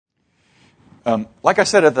Like I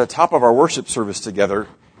said at the top of our worship service together,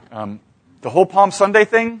 the whole Palm Sunday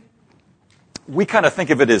thing, we kind of think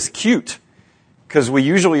of it as cute because we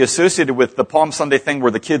usually associate it with the Palm Sunday thing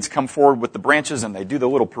where the kids come forward with the branches and they do the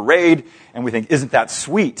little parade, and we think, isn't that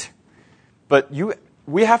sweet? But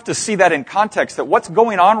we have to see that in context, that what's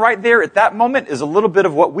going on right there at that moment is a little bit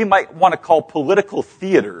of what we might want to call political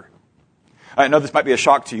theater. I know this might be a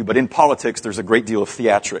shock to you, but in politics, there's a great deal of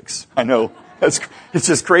theatrics. I know. It's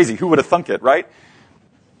just crazy. Who would have thunk it, right?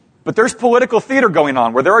 But there's political theater going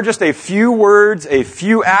on where there are just a few words, a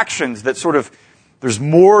few actions that sort of, there's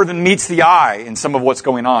more than meets the eye in some of what's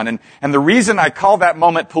going on. And the reason I call that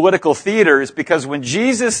moment political theater is because when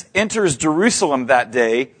Jesus enters Jerusalem that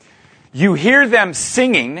day, you hear them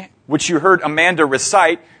singing, which you heard Amanda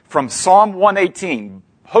recite from Psalm 118.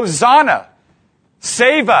 Hosanna!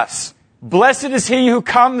 Save us! Blessed is he who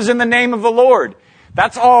comes in the name of the Lord.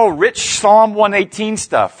 That's all rich Psalm 118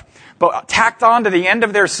 stuff. But tacked on to the end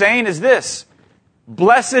of their saying is this: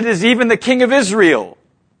 blessed is even the King of Israel.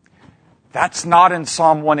 That's not in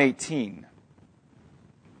Psalm 118.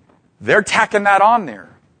 They're tacking that on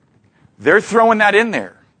there. They're throwing that in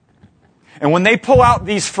there. And when they pull out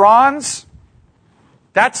these fronds,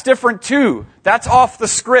 that's different too. That's off the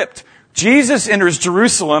script. Jesus enters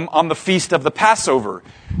Jerusalem on the feast of the Passover.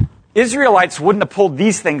 Israelites wouldn't have pulled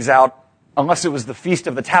these things out unless it was the Feast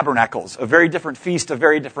of the Tabernacles, a very different feast, a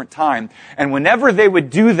very different time. And whenever they would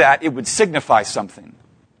do that, it would signify something.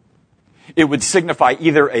 It would signify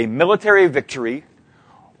either a military victory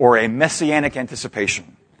or a messianic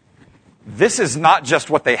anticipation. This is not just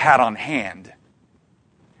what they had on hand.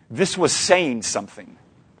 This was saying something.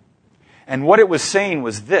 And what it was saying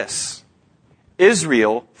was this: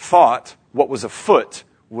 Israel thought what was afoot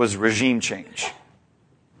was regime change.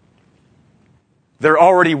 There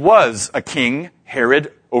already was a king,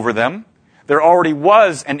 Herod, over them. There already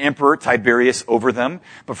was an emperor, Tiberius, over them.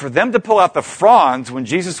 But for them to pull out the fronds when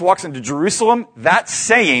Jesus walks into Jerusalem, that's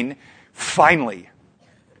saying, finally,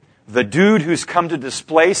 the dude who's come to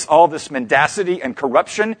displace all this mendacity and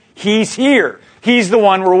corruption, he's here. He's the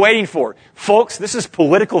one we're waiting for. Folks, this is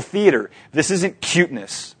political theater. This isn't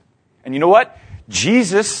cuteness. And you know what?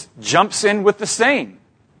 Jesus jumps in with the same.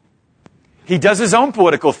 He does his own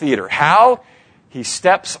political theater. How? He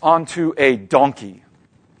steps onto a donkey,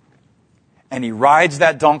 and he rides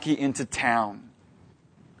that donkey into town.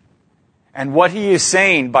 And what he is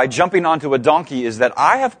saying by jumping onto a donkey is that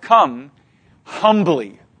I have come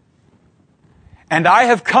humbly, and I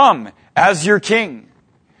have come as your king,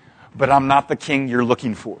 but I'm not the king you're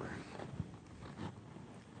looking for.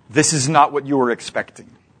 This is not what you were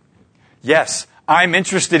expecting. Yes, I'm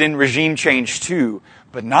interested in regime change too,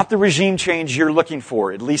 but not the regime change you're looking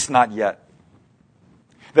for, at least not yet.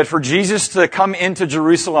 That for Jesus to come into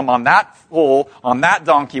Jerusalem on that foal, on that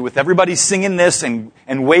donkey, with everybody singing this and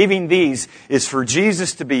waving these, is for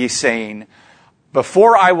Jesus to be saying,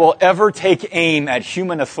 before I will ever take aim at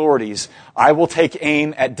human authorities, I will take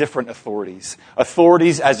aim at different authorities.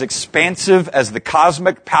 Authorities as expansive as the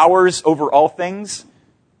cosmic powers over all things,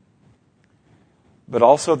 but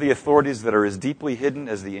also the authorities that are as deeply hidden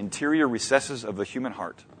as the interior recesses of the human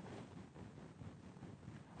heart.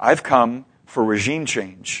 I've come for regime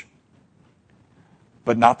change,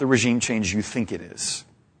 but not the regime change you think it is.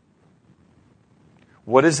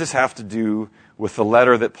 What does this have to do with the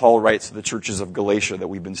letter that Paul writes to the churches of Galatia that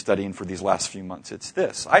we've been studying for these last few months? It's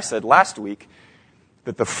this. I said last week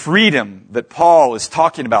that the freedom that Paul is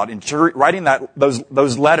talking about in writing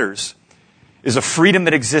those letters is a freedom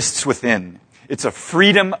that exists within. It's a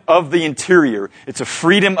freedom of the interior. It's a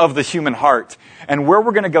freedom of the human heart. And where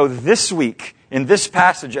we're going to go this week in this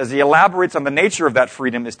passage, as he elaborates on the nature of that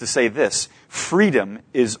freedom, is to say this: freedom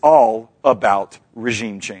is all about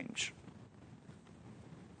regime change.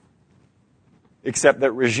 Except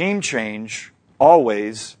that regime change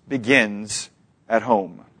always begins at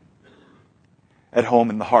home. At home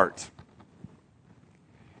in the heart.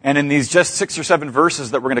 And in these just 6 or 7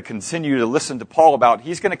 verses that we're going to continue to listen to Paul about,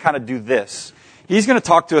 he's going to kind of do this. He's going to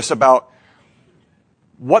talk to us about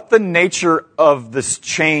what the nature of this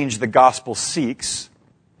change the gospel seeks,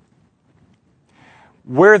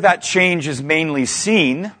 where that change is mainly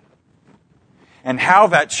seen, and how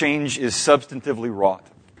that change is substantively wrought.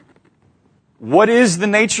 What is the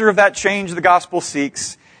nature of that change the gospel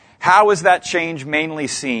seeks? How is that change mainly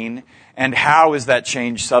seen? And how is that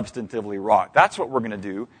change substantively wrought? That's what we're going to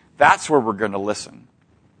do. That's where we're going to listen.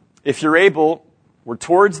 If you're able, we're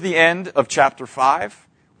towards the end of chapter 5.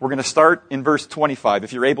 We're going to start in verse 25.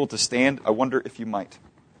 If you're able to stand, I wonder if you might.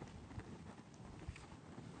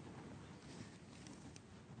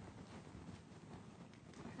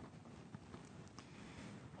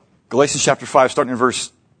 Galatians chapter 5, starting in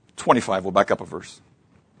verse 25. We'll back up a verse.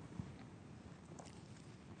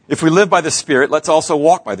 If we live by the Spirit, let's also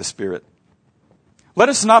walk by the Spirit. Let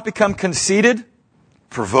us not become conceited,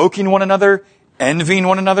 provoking one another, envying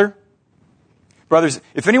one another. Brothers,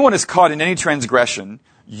 if anyone is caught in any transgression,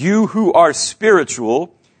 you who are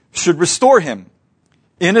spiritual should restore him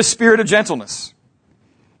in a spirit of gentleness.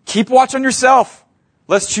 Keep watch on yourself,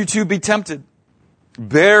 lest you too be tempted.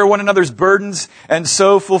 Bear one another's burdens, and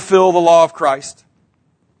so fulfill the law of Christ.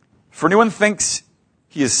 For anyone thinks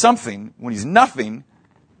he is something when he's nothing,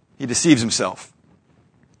 he deceives himself.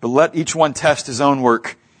 But let each one test his own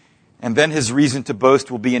work, and then his reason to boast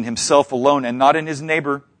will be in himself alone and not in his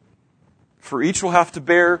neighbor. For each will have to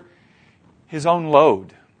bear his own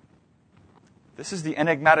load. This is the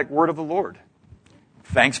enigmatic word of the Lord.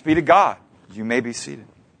 Thanks be to God. You may be seated.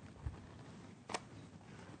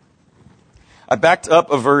 I backed up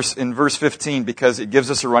a verse in verse 15 because it gives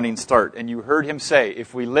us a running start. And you heard him say,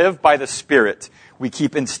 if we live by the Spirit, we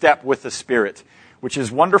keep in step with the Spirit, which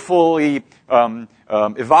is wonderfully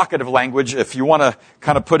evocative language. If you want to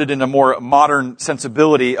kind of put it in a more modern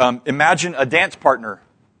sensibility, imagine a dance partner.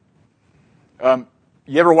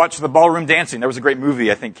 You ever watch the Ballroom Dancing? There was a great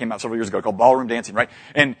movie, I think, came out several years ago called Ballroom Dancing, right?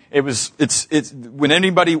 And it's when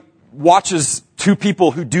anybody watches two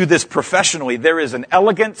people who do this professionally, there is an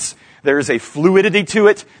elegance, there is a fluidity to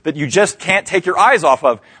it that you just can't take your eyes off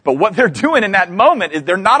of. But what they're doing in that moment is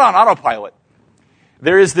they're not on autopilot.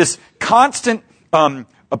 There is this constant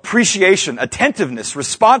appreciation, attentiveness,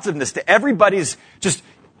 responsiveness to everybody's just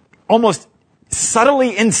almost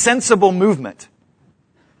subtly insensible movement.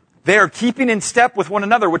 They are keeping in step with one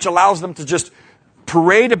another, which allows them to just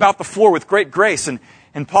parade about the floor with great grace.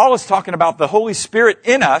 And Paul is talking about the Holy Spirit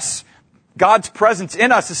in us. God's presence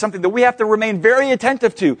in us is something that we have to remain very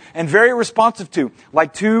attentive to and very responsive to,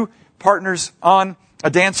 like two partners on a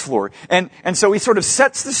dance floor. And so he sort of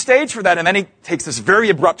sets the stage for that, and then he takes this very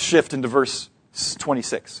abrupt shift into verse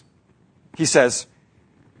 26. He says,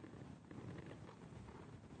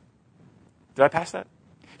 did I pass that?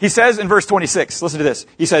 He says in verse 26, listen to this.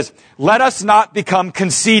 He says, let us not become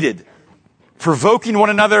conceited, provoking one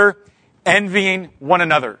another, envying one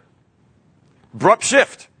another. Abrupt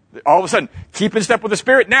shift. All of a sudden, keep in step with the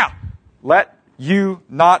Spirit. Now, let you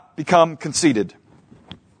not become conceited.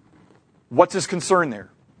 What's his concern there?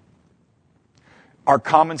 Our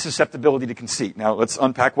common susceptibility to conceit. Now, let's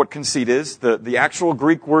unpack what conceit is. The actual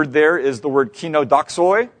Greek word there is the word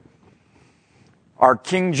kenodoxoi. Our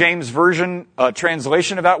King James Version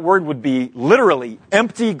translation of that word would be literally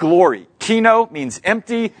empty glory. Keno means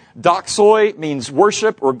empty. Doxoi means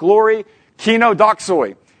worship or glory.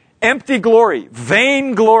 Kenodoxoi. Empty glory.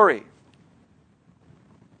 Vain glory.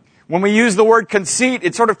 When we use the word conceit,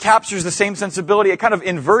 it sort of captures the same sensibility. It kind of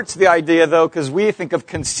inverts the idea, though, because we think of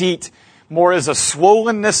conceit more as a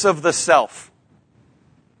swollenness of the self,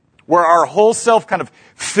 where our whole self kind of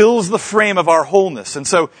fills the frame of our wholeness. And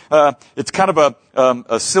so it's kind of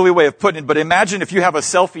a silly way of putting it, but imagine if you have a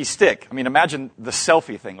selfie stick. I mean, imagine the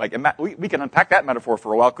selfie thing. Like, we can unpack that metaphor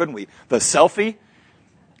for a while, couldn't we? The selfie.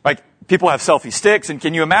 Like, people have selfie sticks, and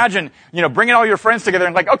can you imagine, bringing all your friends together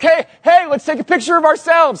and like, okay, hey, let's take a picture of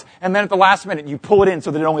ourselves. And then at the last minute, you pull it in so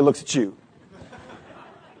that it only looks at you.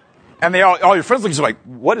 And all your friends look at you like,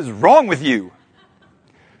 what is wrong with you?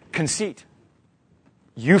 Conceit.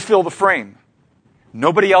 You fill the frame.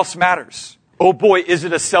 Nobody else matters. Oh boy, is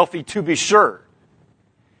it a selfie to be sure.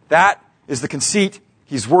 That is the conceit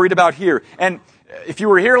he's worried about here. And if you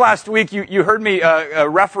were here last week, you heard me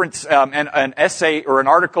reference an essay or an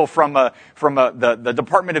article from the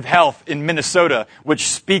Department of Health in Minnesota, which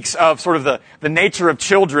speaks of sort of the nature of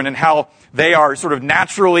children and how they are sort of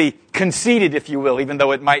naturally conceited, if you will, even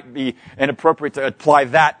though it might be inappropriate to apply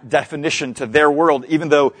that definition to their world, even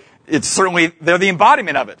though it's certainly, they're the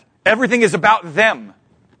embodiment of it. Everything is about them.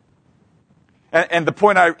 And the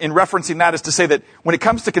point in referencing that is to say that when it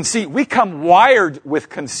comes to conceit, we come wired with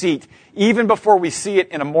conceit even before we see it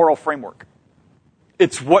in a moral framework.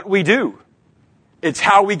 It's what we do. It's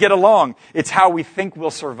how we get along. It's how we think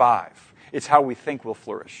we'll survive. It's how we think we'll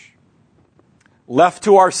flourish. Left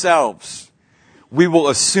to ourselves, we will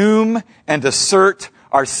assume and assert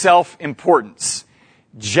our self-importance,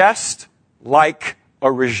 just like a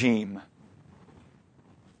regime.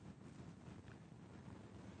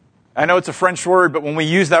 I know it's a French word, but when we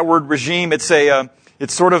use that word regime, it's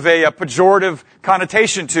sort of a pejorative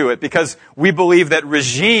connotation to it, because we believe that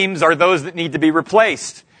regimes are those that need to be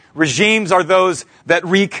replaced. Regimes are those that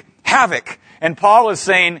wreak havoc. And Paul is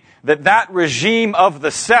saying that regime of the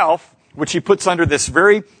self, which he puts under this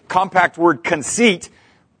very compact word conceit,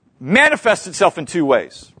 manifests itself in two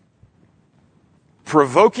ways.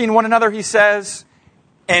 provoking one another, he says,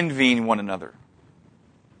 envying one another.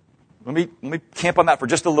 Let me camp on that for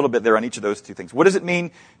just a little bit there on each of those two things. What does it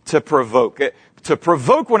mean to provoke? To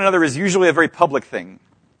provoke one another is usually a very public thing.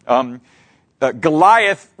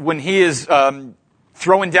 Goliath, when he is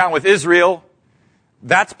throwing down with Israel,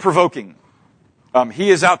 that's provoking. He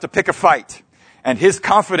is out to pick a fight. And his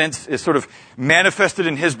confidence is sort of manifested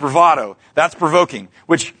in his bravado. That's provoking,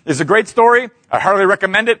 which is a great story. I highly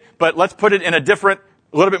recommend it, but let's put it in a different,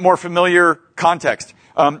 a little bit more familiar context.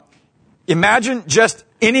 Imagine just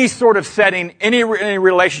any sort of setting, any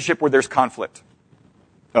relationship where there's conflict.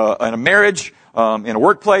 In a marriage, in a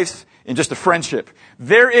workplace, in just a friendship.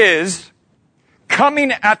 There is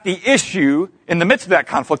coming at the issue in the midst of that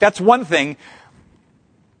conflict. That's one thing.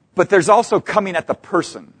 But there's also coming at the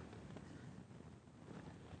person.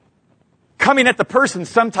 Coming at the person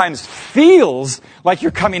sometimes feels like you're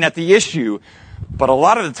coming at the issue, but a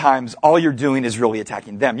lot of the times all you're doing is really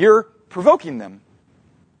attacking them. You're provoking them.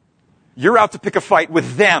 You're out to pick a fight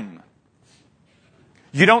with them.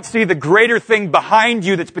 You don't see the greater thing behind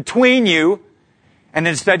you that's between you, and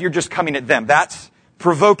instead you're just coming at them. That's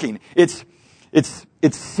provoking. It's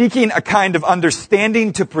seeking a kind of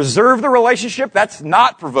understanding to preserve the relationship. That's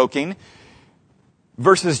not provoking.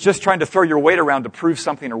 Versus just trying to throw your weight around to prove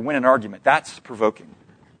something or win an argument. That's provoking.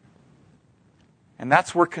 And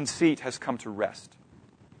that's where conceit has come to rest.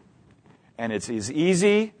 And it's as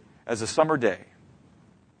easy as a summer day.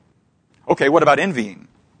 Okay, what about envying?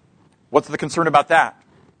 What's the concern about that?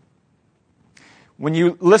 When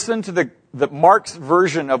you listen to the Mark's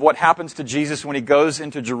version of what happens to Jesus when he goes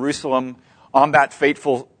into Jerusalem on that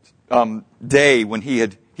fateful day when he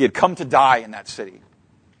had come to die in that city.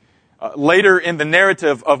 Later in the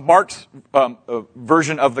narrative of Mark's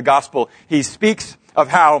version of the gospel, he speaks of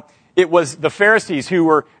how it was the Pharisees who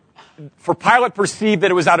were, for Pilate perceived that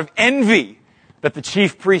it was out of envy that the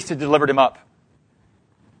chief priest had delivered him up.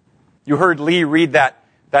 You heard Lee read that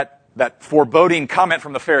foreboding comment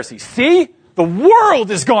from the Pharisees. See, the world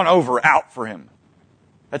has gone out for him.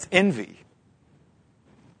 That's envy.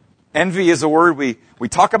 Envy is a word we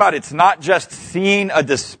talk about. It's not just seeing a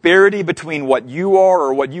disparity between what you are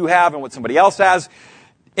or what you have and what somebody else has.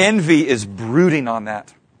 Envy is brooding on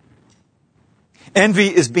that. Envy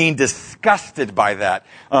is being disgusted by that.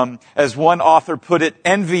 As one author put it,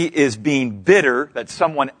 envy is being bitter that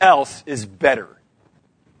someone else is better.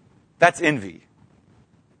 That's envy.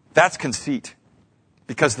 That's conceit.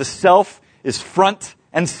 Because the self is front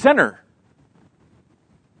and center.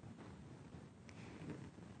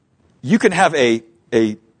 You can have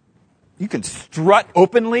you can strut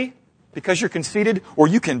openly because you're conceited, or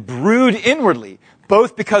you can brood inwardly,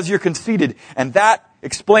 both because you're conceited. And that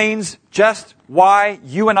explains just why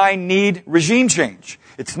you and I need regime change.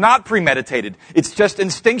 It's not premeditated. It's just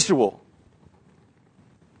instinctual.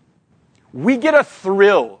 We get a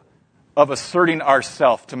thrill of asserting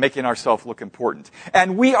ourselves to making ourselves look important.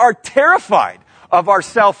 And we are terrified of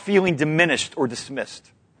ourselves feeling diminished or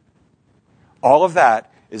dismissed. All of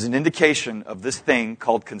that is an indication of this thing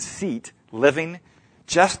called conceit living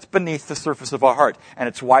just beneath the surface of our heart. And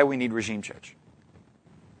it's why we need regime change.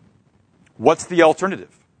 What's the alternative?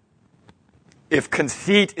 If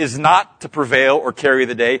conceit is not to prevail or carry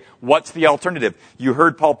the day, what's the alternative? You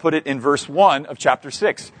heard Paul put it in verse 1 of chapter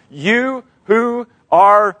 6. You who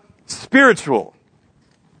are spiritual.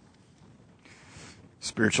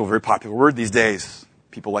 Spiritual, very popular word these days.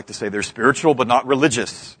 People like to say they're spiritual but not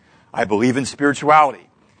religious. I believe in spirituality.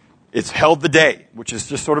 It's held the day, which is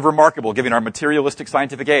just sort of remarkable given our materialistic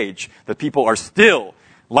scientific age, that people are still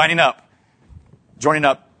lining up, joining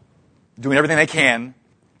up, doing everything they can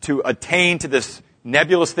to attain to this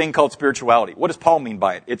nebulous thing called spirituality. What does Paul mean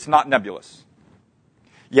by it? It's not nebulous.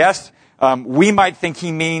 Yes, we might think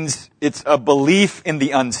he means it's a belief in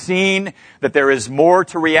the unseen, that there is more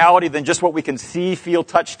to reality than just what we can see, feel,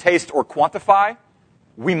 touch, taste, or quantify.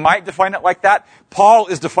 We might define it like that. Paul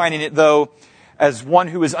is defining it, though, as one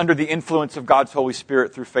who is under the influence of God's Holy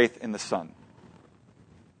Spirit through faith in the Son.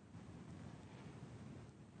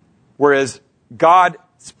 Whereas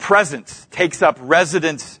God's presence takes up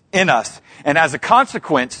residence in us. And as a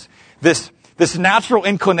consequence, this natural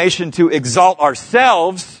inclination to exalt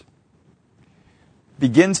ourselves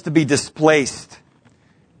begins to be displaced,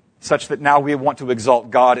 such that now we want to exalt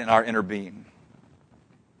God in our inner being.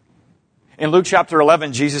 In Luke chapter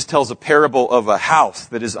 11, Jesus tells a parable of a house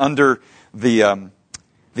that is under the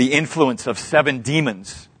influence of 7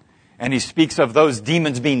 demons. And he speaks of those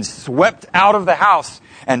demons being swept out of the house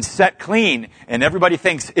and set clean. And everybody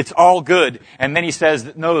thinks it's all good. And then he says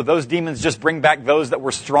that no, those demons just bring back those that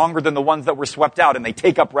were stronger than the ones that were swept out. And they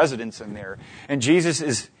take up residence in there. And Jesus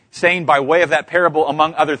is saying by way of that parable,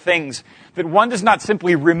 among other things, that one does not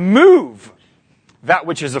simply remove that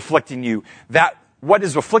which is afflicting you. That what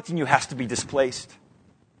is afflicting you has to be displaced.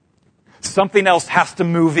 Something else has to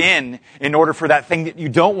move in order for that thing that you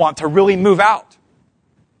don't want to really move out.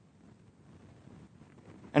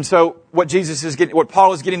 And so what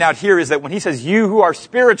Paul is getting out here is that when he says, you who are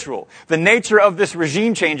spiritual, the nature of this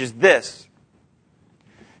regime change is this.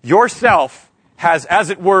 Yourself has, as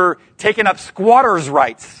it were, taken up squatter's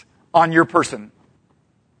rights on your person.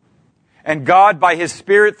 And God, by His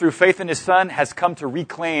Spirit, through faith in His Son, has come to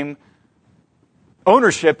reclaim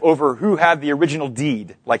ownership over who had the original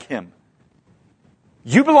deed, like Him.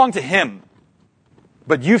 You belong to Him,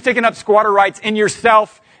 but you've taken up squatter rights in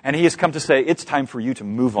yourself, and He has come to say, it's time for you to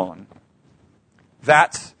move on.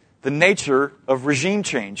 That's the nature of regime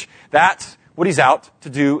change. That's what He's out to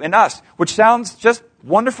do in us, which sounds just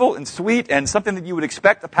wonderful and sweet and something that you would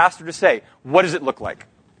expect a pastor to say. What does it look like?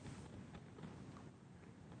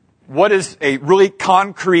 What is a really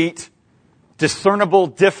concrete, discernible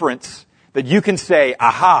difference that you can say,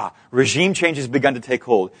 aha, regime change has begun to take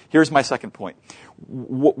hold? Here's my second point.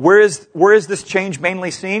 Where is this change mainly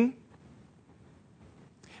seen?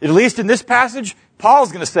 At least in this passage,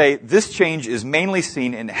 Paul's going to say this change is mainly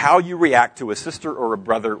seen in how you react to a sister or a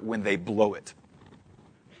brother when they blow it.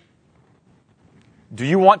 Do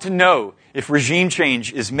you want to know if regime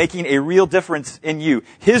change is making a real difference in you?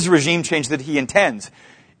 His regime change that He intends.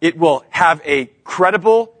 It will have a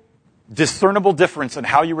credible, discernible difference in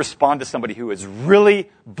how you respond to somebody who has really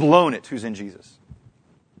blown it, who's in Jesus.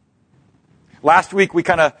 Last week,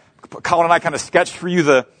 Colin and I kind of sketched for you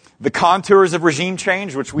the contours of regime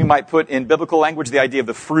change, which we might put in biblical language, the idea of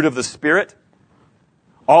the fruit of the Spirit.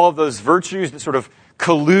 All of those virtues that sort of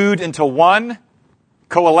collude into one,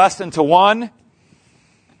 coalesce into one,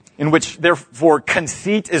 in which, therefore,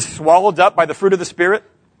 conceit is swallowed up by the fruit of the Spirit.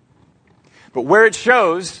 But where it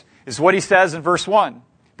shows is what he says in verse 1.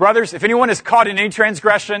 Brothers, if anyone is caught in any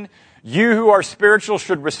transgression, you who are spiritual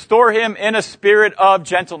should restore him in a spirit of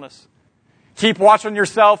gentleness. Keep watch on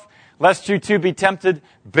yourself, lest you too be tempted.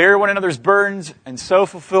 Bear one another's burdens, and so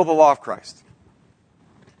fulfill the law of Christ.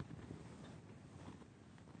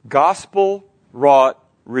 Gospel-wrought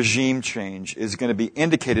regime change is going to be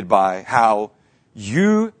indicated by how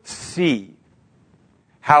you see,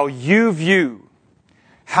 how you view,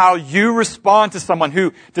 how you respond to someone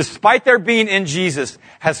who, despite their being in Jesus,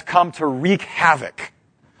 has come to wreak havoc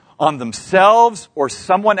on themselves or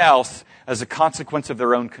someone else as a consequence of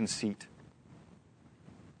their own conceit,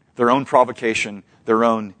 their own provocation, their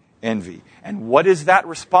own envy. And what is that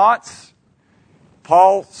response?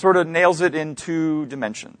 Paul sort of nails it in two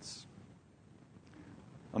dimensions.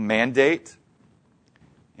 A mandate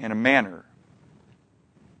and a manner.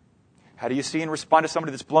 How do you see and respond to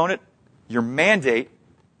somebody that's blown it? Your mandate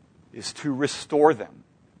is to restore them.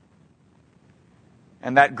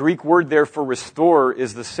 And that Greek word there for restore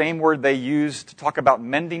is the same word they use to talk about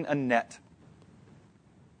mending a net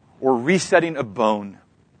or resetting a bone,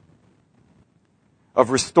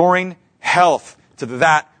 of restoring health to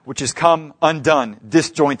that which has come undone,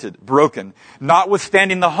 disjointed, broken,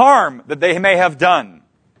 notwithstanding the harm that they may have done.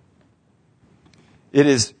 It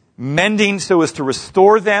is mending so as to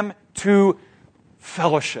restore them to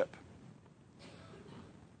fellowship.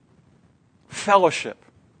 Fellowship.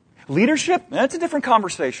 Leadership, that's a different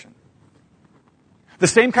conversation. The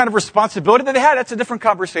same kind of responsibility that they had, that's a different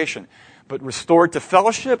conversation. But restored to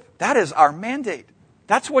fellowship, that is our mandate.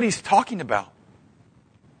 That's what he's talking about.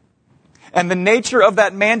 And the nature of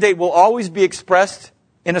that mandate will always be expressed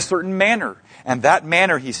in a certain manner. And that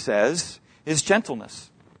manner, he says, is gentleness.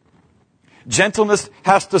 Gentleness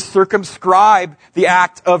has to circumscribe the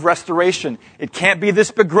act of restoration. It can't be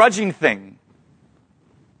this begrudging thing.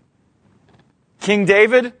 King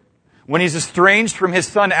David, when he's estranged from his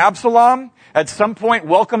son Absalom, at some point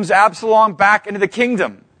welcomes Absalom back into the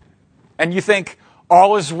kingdom. And you think,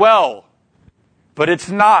 all is well. But it's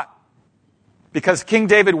not. Because King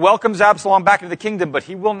David welcomes Absalom back into the kingdom, but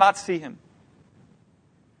he will not see him.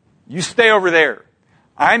 You stay over there.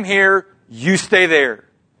 I'm here. You stay there.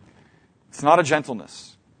 It's not a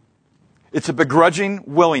gentleness. It's a begrudging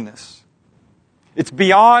willingness. It's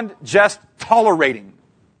beyond just tolerating.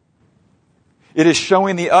 It is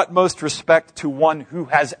showing the utmost respect to one who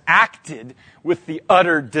has acted with the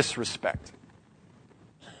utter disrespect.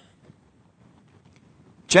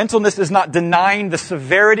 Gentleness is not denying the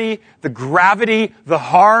severity, the gravity, the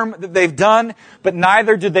harm that they've done, but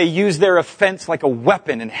neither did they use their offense like a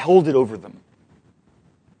weapon and hold it over them.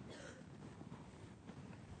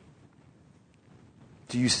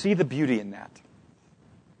 Do you see the beauty in that?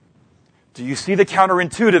 Do you see the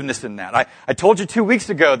counterintuitiveness in that? I told you 2 weeks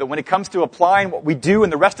ago that when it comes to applying what we do in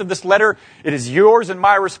the rest of this letter, it is yours and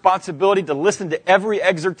my responsibility to listen to every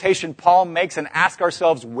exhortation Paul makes and ask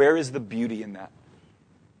ourselves, where is the beauty in that?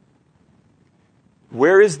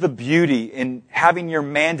 Where is the beauty in having your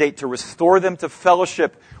mandate to restore them to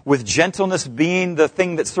fellowship with gentleness being the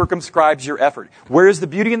thing that circumscribes your effort? Where is the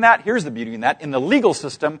beauty in that? Here's the beauty in that. In the legal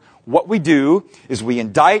system, what we do is we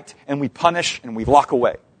indict and we punish and we lock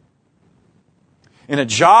away. In a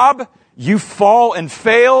job, you fall and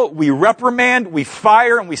fail, we reprimand, we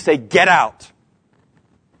fire, and we say, get out.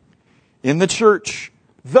 In the church,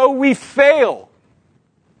 though we fail,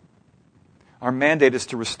 our mandate is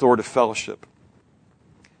to restore to fellowship.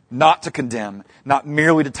 Not to condemn, not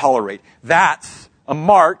merely to tolerate. That's a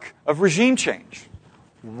mark of regime change.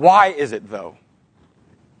 Why is it, though?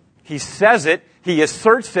 He says it, he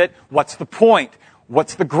asserts it. What's the point?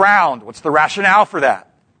 What's the ground? What's the rationale for that?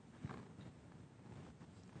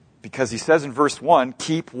 Because he says in verse 1,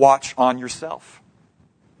 keep watch on yourself.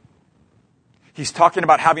 He's talking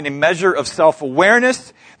about having a measure of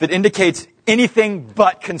self-awareness that indicates anything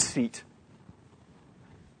but conceit.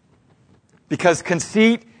 Because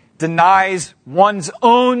conceit denies one's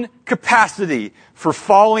own capacity for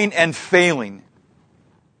falling and failing.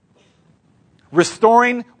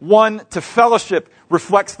 Restoring one to fellowship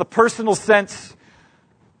reflects the personal sense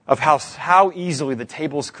of how easily the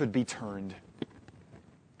tables could be turned,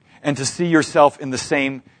 and to see yourself in the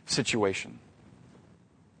same situation.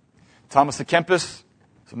 Thomas à Kempis,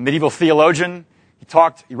 a medieval theologian,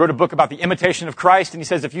 he wrote a book about the imitation of Christ, and he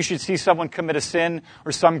says, if you should see someone commit a sin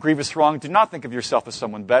or some grievous wrong, do not think of yourself as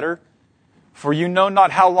someone better, for you know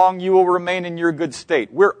not how long you will remain in your good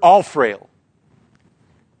state. We're all frail.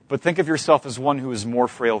 But think of yourself as one who is more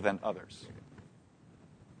frail than others.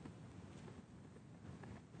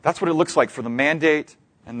 That's what it looks like for the mandate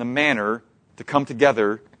and the manner to come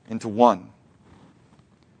together into one.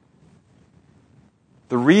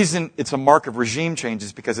 The reason it's a mark of regime change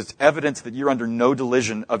is because it's evidence that you're under no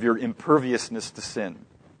delusion of your imperviousness to sin.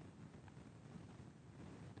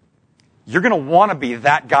 You're going to want to be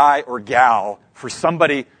that guy or gal for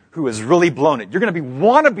somebody who has really blown it. You're going to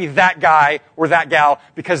want to be that guy or that gal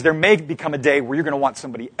because there may become a day where you're going to want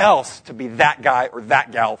somebody else to be that guy or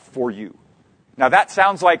that gal for you. Now that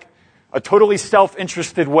sounds like a totally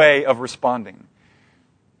self-interested way of responding.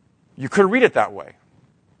 You could read it that way.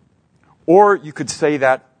 Or you could say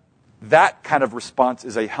that that kind of response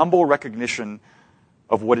is a humble recognition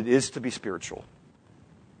of what it is to be spiritual.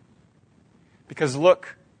 Because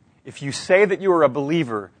look, if you say that you are a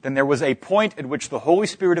believer, then there was a point at which the Holy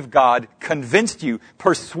Spirit of God convinced you,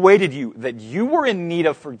 persuaded you that you were in need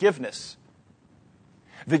of forgiveness,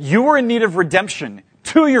 that you were in need of redemption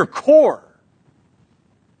to your core.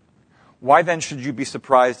 Why then should you be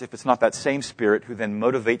surprised if it's not that same Spirit who then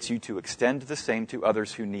motivates you to extend the same to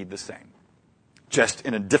others who need the same? Just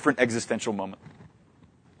in a different existential moment.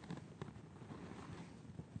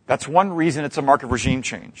 That's one reason it's a mark of regime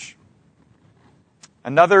change.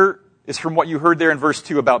 Another is from what you heard there in verse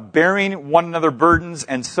 2 about bearing one another burdens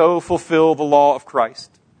and so fulfill the law of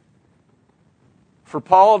Christ. For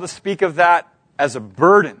Paul to speak of that as a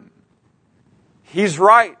burden, he's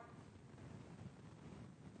right.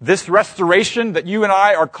 This restoration that you and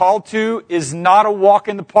I are called to is not a walk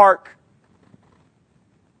in the park.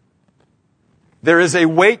 There is a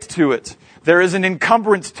weight to it. There is an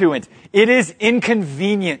encumbrance to it. It is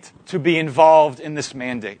inconvenient to be involved in this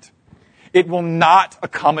mandate. It will not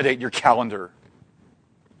accommodate your calendar.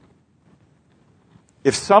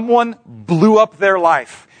 If someone blew up their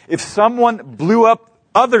life, if someone blew up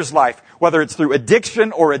others' life, whether it's through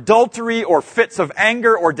addiction or adultery or fits of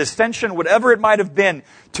anger or dissension, whatever it might have been,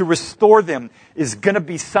 to restore them is going to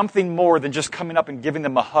be something more than just coming up and giving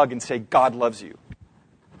them a hug and say, God loves you.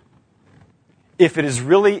 If it is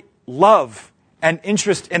really love and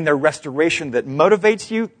interest in their restoration that motivates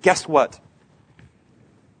you, guess what?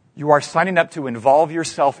 You are signing up to involve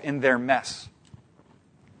yourself in their mess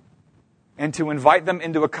and to invite them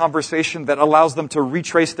into a conversation that allows them to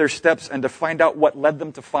retrace their steps and to find out what led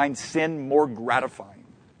them to find sin more gratifying.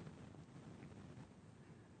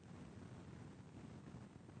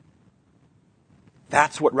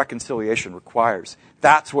 That's what reconciliation requires.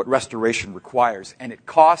 That's what restoration requires. And it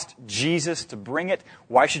cost Jesus to bring it.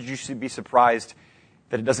 Why should you be surprised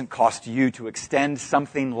that it doesn't cost you to extend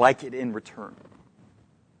something like it in return?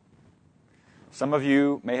 Some of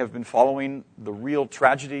you may have been following the real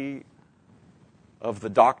tragedy of the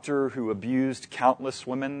doctor who abused countless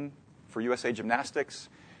women for USA Gymnastics.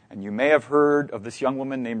 And you may have heard of this young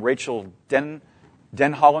woman named Rachel Den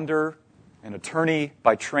Hollander, an attorney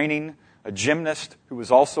by training, a gymnast who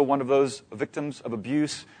was also one of those victims of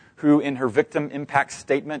abuse, who in her victim impact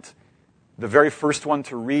statement, the very first one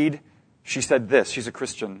to read, she said this. She's a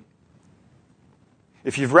Christian.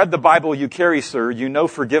 If you've read the Bible you carry, sir, you know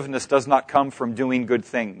forgiveness does not come from doing good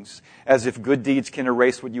things, as if good deeds can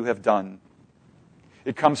erase what you have done.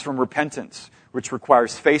 It comes from repentance, which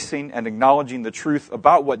requires facing and acknowledging the truth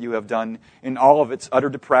about what you have done in all of its utter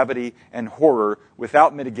depravity and horror,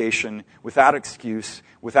 without mitigation, without excuse,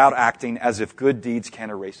 without acting as if good deeds can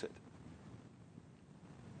erase it.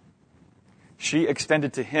 She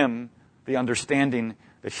extended to him the understanding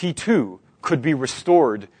that he too could be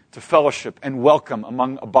restored to fellowship and welcome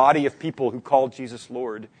among a body of people who called Jesus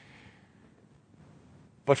Lord.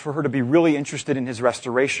 But for her to be really interested in his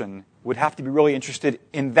restoration would have to be really interested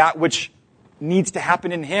in that which needs to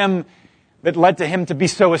happen in him that led to him to be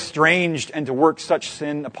so estranged and to work such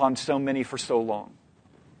sin upon so many for so long.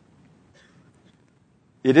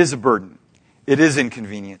 It is a burden. It is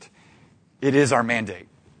inconvenient. It is our mandate.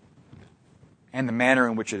 And the manner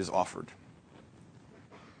in which it is offered.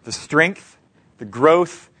 The strength, the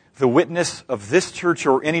growth, the witness of this church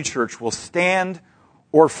or any church will stand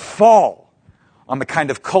or fall on the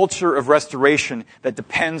kind of culture of restoration that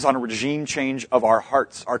depends on a regime change of our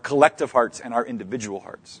hearts, our collective hearts and our individual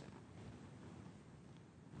hearts.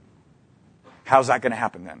 How's that going to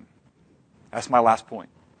happen then? That's my last point.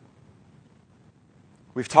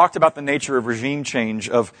 We've talked about the nature of regime change,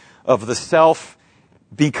 of the self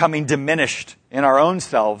becoming diminished in our own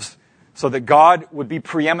selves so that God would be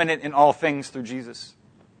preeminent in all things through Jesus.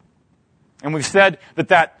 And we've said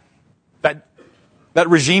that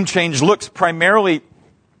regime change looks primarily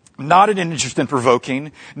not in an interest in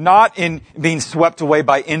provoking, not in being swept away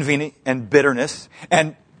by envy and bitterness,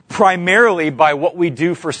 and primarily by what we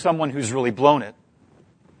do for someone who's really blown it.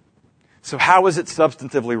 So how is it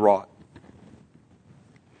substantively wrought?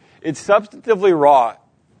 It's substantively wrought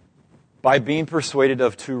by being persuaded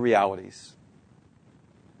of two realities.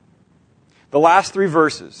 The last three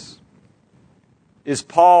verses is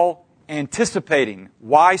Paul anticipating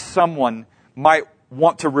why someone might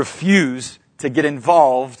want to refuse to get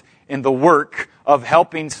involved in the work of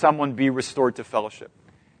helping someone be restored to fellowship.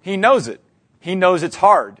 He knows it. He knows it's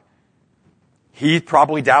hard. He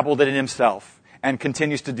probably dabbled in it himself and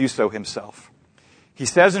continues to do so himself. He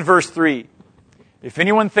says in verse 3, if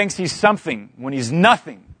anyone thinks he's something when he's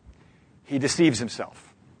nothing, he deceives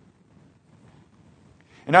himself.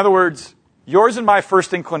 In other words, yours and my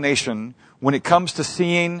first inclination when it comes to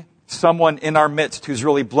seeing someone in our midst who's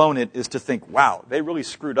really blown it is to think, wow, they really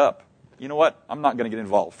screwed up. You know what? I'm not going to get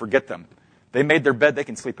involved. Forget them. They made their bed. They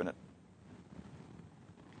can sleep in it.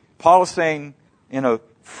 Paul is saying, in a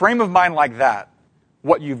frame of mind like that,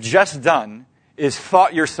 what you've just done is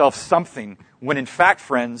thought yourself something when in fact,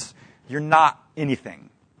 friends, you're not anything.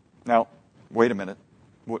 Now, wait a minute.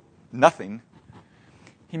 What? Nothing?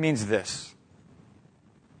 He means this.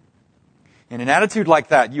 In an attitude like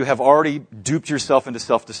that, you have already duped yourself into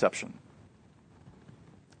self-deception.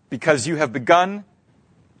 Because you have begun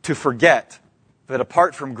to forget that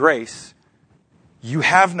apart from grace, you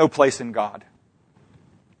have no place in God.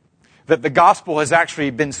 That the gospel has actually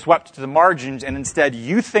been swept to the margins, and instead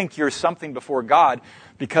you think you're something before God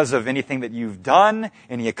because of anything that you've done,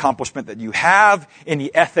 any accomplishment that you have,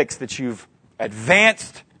 any ethics that you've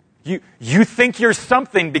advanced. You think you're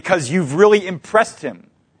something because you've really impressed him.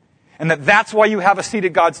 And that's why you have a seat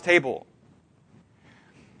at God's table.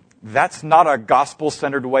 That's not a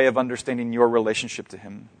gospel-centered way of understanding your relationship to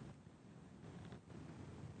him.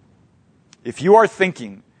 If you are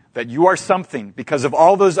thinking that you are something because of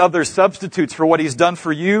all those other substitutes for what he's done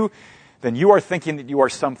for you, then you are thinking that you are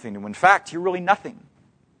something, and in fact, you're really nothing.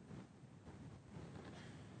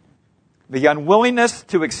 The unwillingness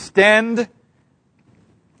to extend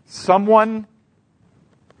someone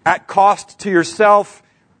at cost to yourself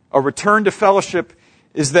a return to fellowship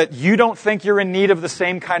is that you don't think you're in need of the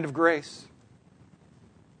same kind of grace.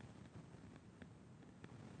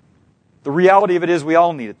 The reality of it is we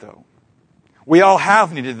all need it, though. We all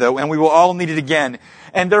have needed it, though, and we will all need it again.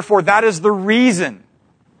 And therefore, that is the reason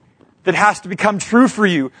that has to become true for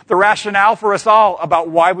you, the rationale for us all about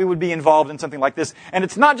why we would be involved in something like this. And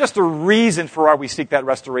it's not just a reason for why we seek that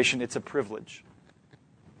restoration, it's a privilege.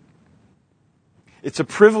 It's a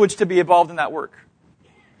privilege to be involved in that work.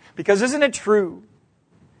 Because isn't it true,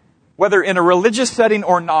 whether in a religious setting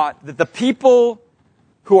or not, that the people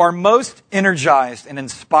who are most energized and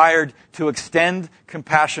inspired to extend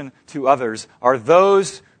compassion to others are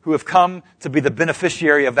those who have come to be the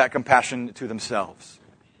beneficiary of that compassion to themselves?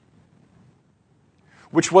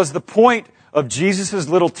 Which was the point of Jesus'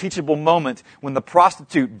 little teachable moment when the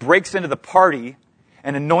prostitute breaks into the party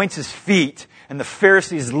and anoints his feet, and the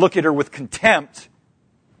Pharisees look at her with contempt,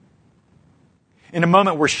 in a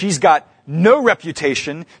moment where she's got no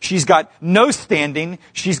reputation, she's got no standing,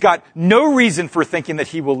 she's got no reason for thinking that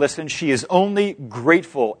he will listen. She is only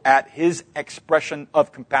grateful at his expression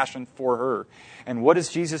of compassion for her. And what does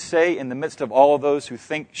Jesus say in the midst of all of those who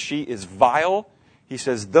think she is vile? He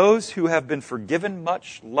says, those who have been forgiven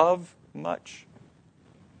much love much.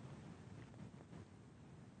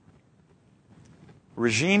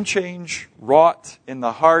 Regime change wrought in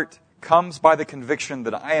the heart comes by the conviction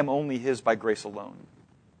that I am only his by grace alone.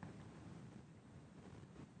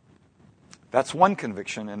 That's one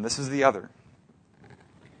conviction, and this is the other.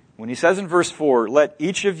 When he says in verse 4, let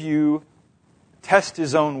each of you test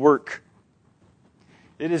his own work,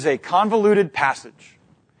 it is a convoluted passage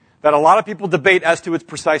that a lot of people debate as to its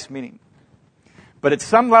precise meaning. But at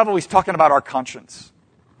some level, he's talking about our conscience.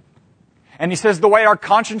 And he says the way our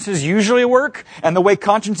consciences usually work, and the way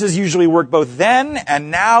consciences usually work both then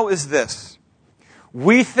and now is this.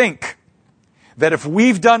 We think that if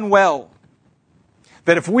we've done well,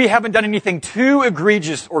 that if we haven't done anything too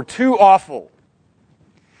egregious or too awful,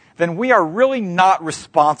 then we are really not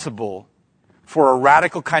responsible for a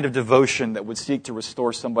radical kind of devotion that would seek to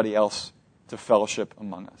restore somebody else to fellowship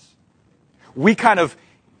among us. We kind of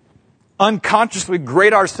unconsciously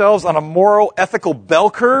grade ourselves on a moral, ethical bell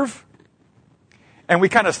curve, and we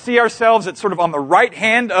kind of see ourselves at sort of on the right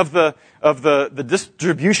hand of the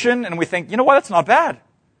distribution, and we think, you know what, that's not bad.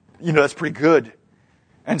 You know, that's pretty good.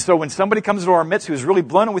 And so when somebody comes into our midst who's really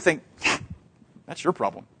blown, and we think, that's your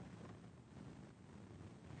problem.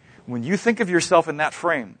 When you think of yourself in that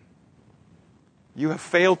frame, you have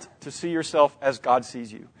failed to see yourself as God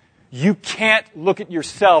sees you. You can't look at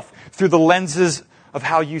yourself through the lenses of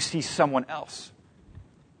how you see someone else.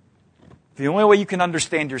 The only way you can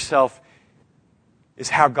understand yourself is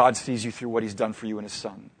how God sees you through what he's done for you in his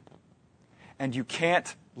Son. And you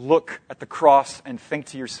can't look at the cross and think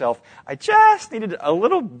to yourself, I just needed a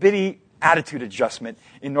little bitty attitude adjustment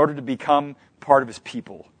in order to become part of his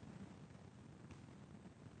people.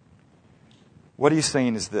 What he's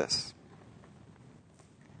saying is this.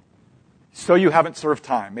 So you haven't served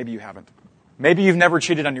time. Maybe you haven't. Maybe you've never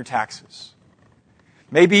cheated on your taxes.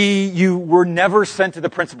 Maybe you were never sent to the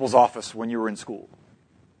principal's office when you were in school.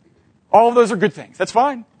 All of those are good things. That's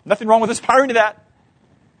fine. Nothing wrong with aspiring to that.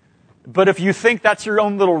 But if you think that's your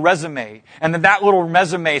own little resume, and that little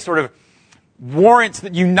resume sort of warrants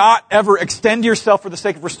that you not ever extend yourself for the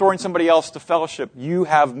sake of restoring somebody else to fellowship, you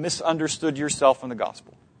have misunderstood yourself and the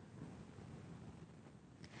gospel.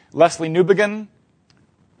 Leslie Newbigin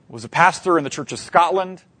was a pastor in the Church of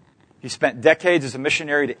Scotland. He spent decades as a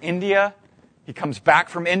missionary to India. He comes back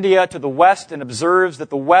from India to the West and observes that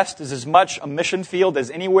the West is as much a mission field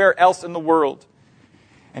as anywhere else in the world.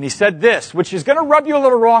 And he said this, which is going to rub you a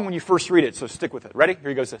little wrong when you first read it, so stick with it. Ready? Here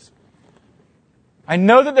he goes this. I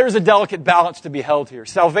know that there's a delicate balance to be held here.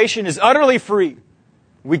 Salvation is utterly free.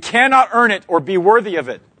 We cannot earn it or be worthy of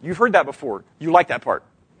it. You've heard that before. You like that part.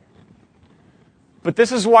 But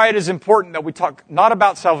this is why it is important that we talk not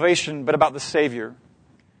about salvation, but about the Savior.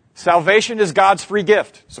 Salvation is God's free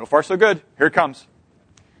gift. So far, so good. Here it comes.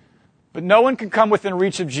 But no one can come within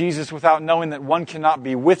reach of Jesus without knowing that one cannot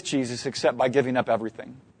be with Jesus except by giving up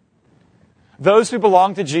everything. Those who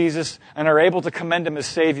belong to Jesus and are able to commend him as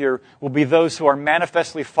Savior will be those who are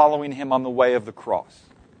manifestly following him on the way of the cross.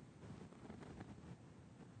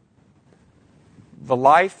 The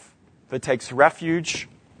life that takes refuge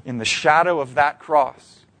in the shadow of that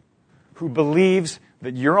cross, who believes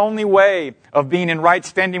that your only way of being in right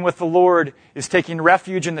standing with the Lord is taking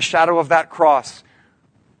refuge in the shadow of that cross,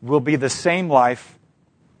 will be the same life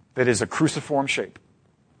that is a cruciform shape.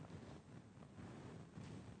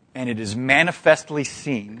 And it is manifestly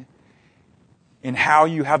seen in how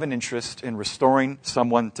you have an interest in restoring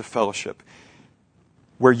someone to fellowship,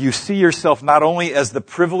 where you see yourself not only as the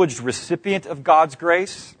privileged recipient of God's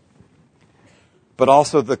grace, but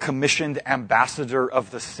also the commissioned ambassador of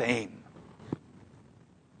the same.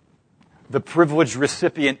 The privileged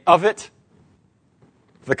recipient of it,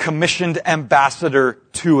 the commissioned ambassador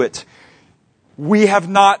to it. We have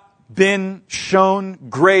not been shown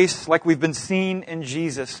grace like we've been seen in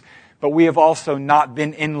Jesus, but we have also not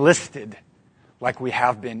been enlisted like we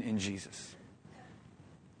have been in Jesus.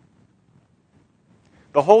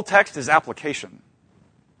 The whole text is application.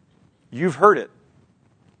 You've heard it.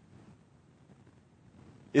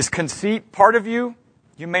 Is conceit part of you?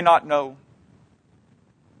 You may not know.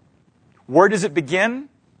 Where does it begin?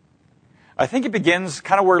 I think it begins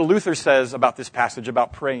kind of where Luther says about this passage,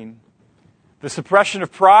 about praying. The suppression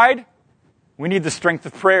of pride, we need the strength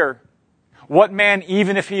of prayer. What man,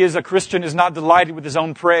 even if he is a Christian, is not delighted with his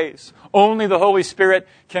own praise? Only the Holy Spirit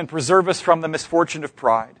can preserve us from the misfortune of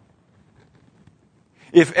pride.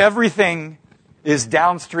 If everything is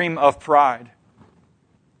downstream of pride,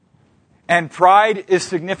 and pride is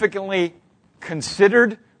significantly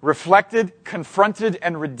considered, reflected, confronted,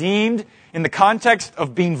 and redeemed in the context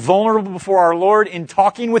of being vulnerable before our Lord, in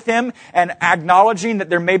talking with Him and acknowledging that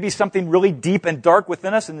there may be something really deep and dark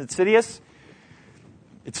within us and insidious,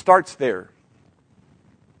 it starts there.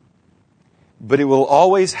 But it will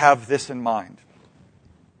always have this in mind.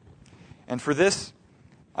 And for this,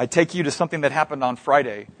 I take you to something that happened on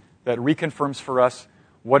Friday that reconfirms for us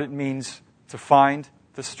what it means to find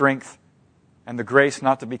the strength and the grace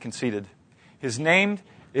not to be conceited. His name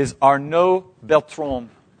is Arnaud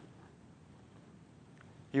Beltrame.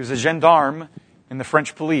 He was a gendarme in the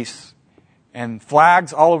French police, and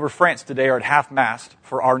flags all over France today are at half-mast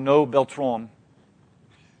for Arnaud Beltrame.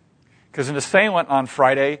 Because an assailant on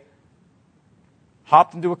Friday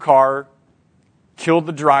hopped into a car, killed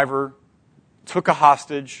the driver, took a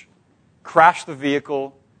hostage, crashed the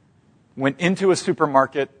vehicle, went into a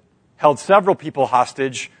supermarket, held several people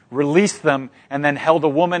hostage, released them, and then held a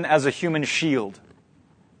woman as a human shield.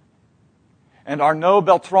 And Arnaud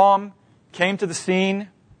Beltrame came to the scene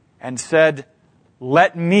and said,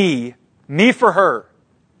 "Let me for her,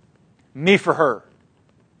 me for her."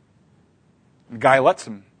 The guy lets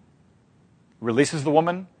him. Releases the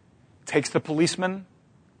woman, takes the policeman,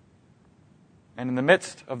 and in the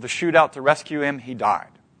midst of the shootout to rescue him, he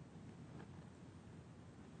died.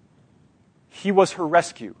 He was her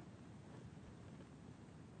rescue.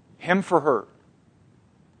 Him for her.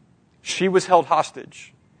 She was held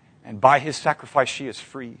hostage, and by his sacrifice she is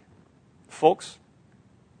free. Folks,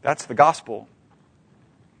 that's the gospel.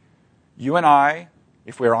 You and I,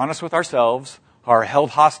 if we are honest with ourselves, are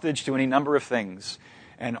held hostage to any number of things,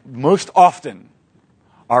 and most often,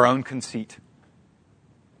 our own conceit.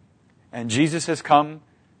 And Jesus has come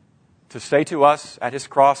to say to us at His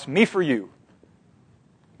cross, "Me for you.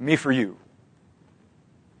 Me for you.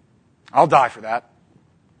 I'll die for that.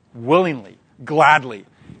 Willingly, gladly,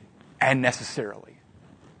 and necessarily."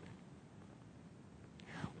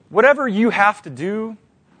 Whatever you have to do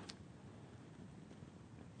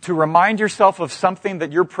to remind yourself of something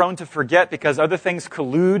that you're prone to forget because other things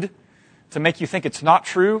collude to make you think it's not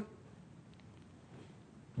true,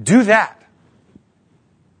 do that.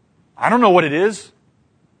 I don't know what it is.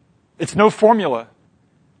 It's no formula.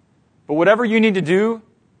 But whatever you need to do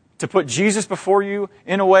to put Jesus before you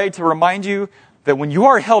in a way to remind you that when you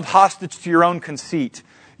are held hostage to your own conceit,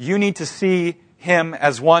 you need to see Him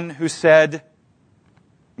as one who said,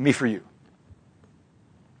 "Me for you."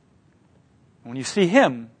 When you see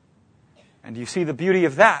Him, and you see the beauty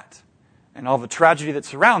of that, and all the tragedy that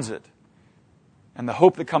surrounds it, and the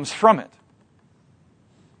hope that comes from it,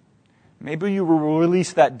 maybe you will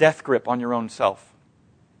release that death grip on your own self.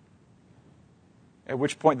 At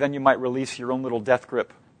which point then you might release your own little death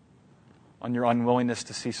grip on your unwillingness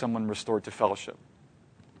to see someone restored to fellowship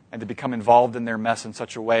and to become involved in their mess in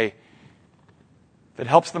such a way that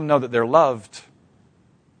helps them know that they're loved,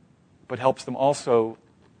 but helps them also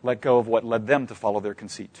let go of what led them to follow their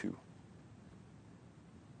conceit too.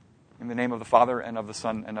 In the name of the Father, and of the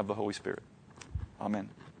Son, and of the Holy Spirit.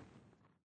 Amen.